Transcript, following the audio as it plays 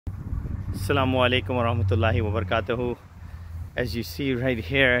Us-salamu-alaikum wa rahmatullahi wa barakatuhu. As you see right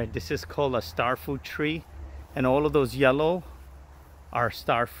here, this is called a star fruit tree, and all of those yellow are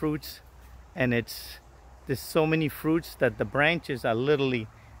star fruits, and there's so many fruits that the branches are literally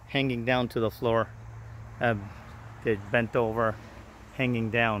hanging down to the floor. They're bent over,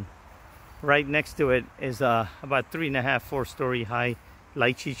 hanging down. Right next to it is about 3.5-4 story high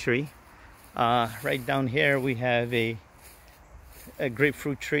lychee tree. Right down here we have a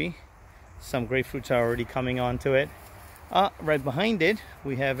grapefruit tree. Some grapefruits are already coming onto it. Right behind it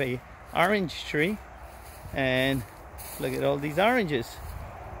we have a orange tree, and look at all these oranges.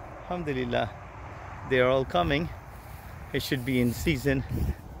 Alhamdulillah, they're all coming. It should be in season.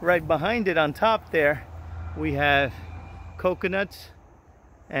 Right behind it on top there we have coconuts,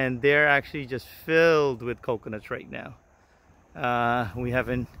 and they're actually just filled with coconuts right now. We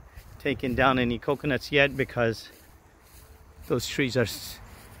haven't taken down any coconuts yet because those trees are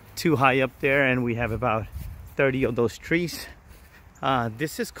too high up there, and we have about 30 of those trees.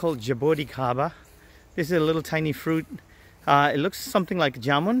 This is called jabodi kaba. This is a little tiny fruit. It looks something like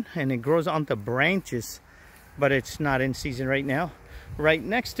jamun, and it grows on the branches, but it's not in season right now. Right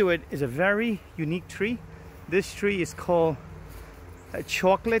next to it is a very unique tree. This tree is called a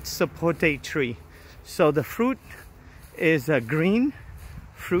chocolate sapote tree. So the fruit is a green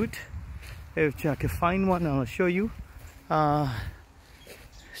fruit. If I can find one, I'll show you.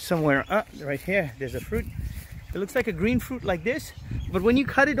 Somewhere right here there's a fruit. It looks like a green fruit like this, but when you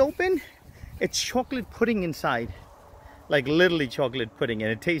cut it open, it's chocolate pudding inside, like literally chocolate pudding,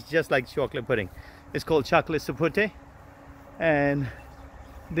 and it tastes just like chocolate pudding. It's called chocolate sapote, and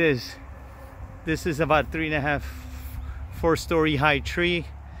this is about 3.5-4 story high tree,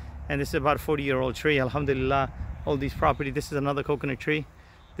 and this is about a 40-year-old tree. Alhamdulillah, all these property. This is another coconut tree.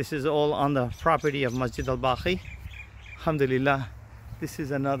 This is all on the property of Masjid al-baqi. Alhamdulillah. This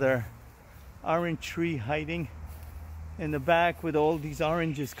is another orange tree hiding in the back with all these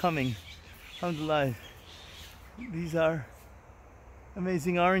oranges coming. Alhamdulillah, these are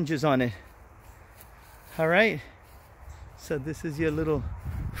amazing oranges on it. All right, so this is your little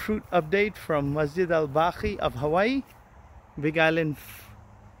fruit update from Masjid al-Baqi of Hawaii, Big Island.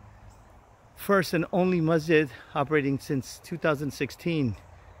 First and only masjid operating since 2016.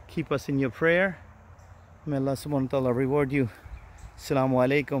 Keep us in your prayer. May Allah subhanahu wa ta'ala reward you.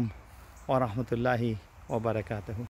 As-salamu-alaikum wa rahmatullahi wa barakatuhu.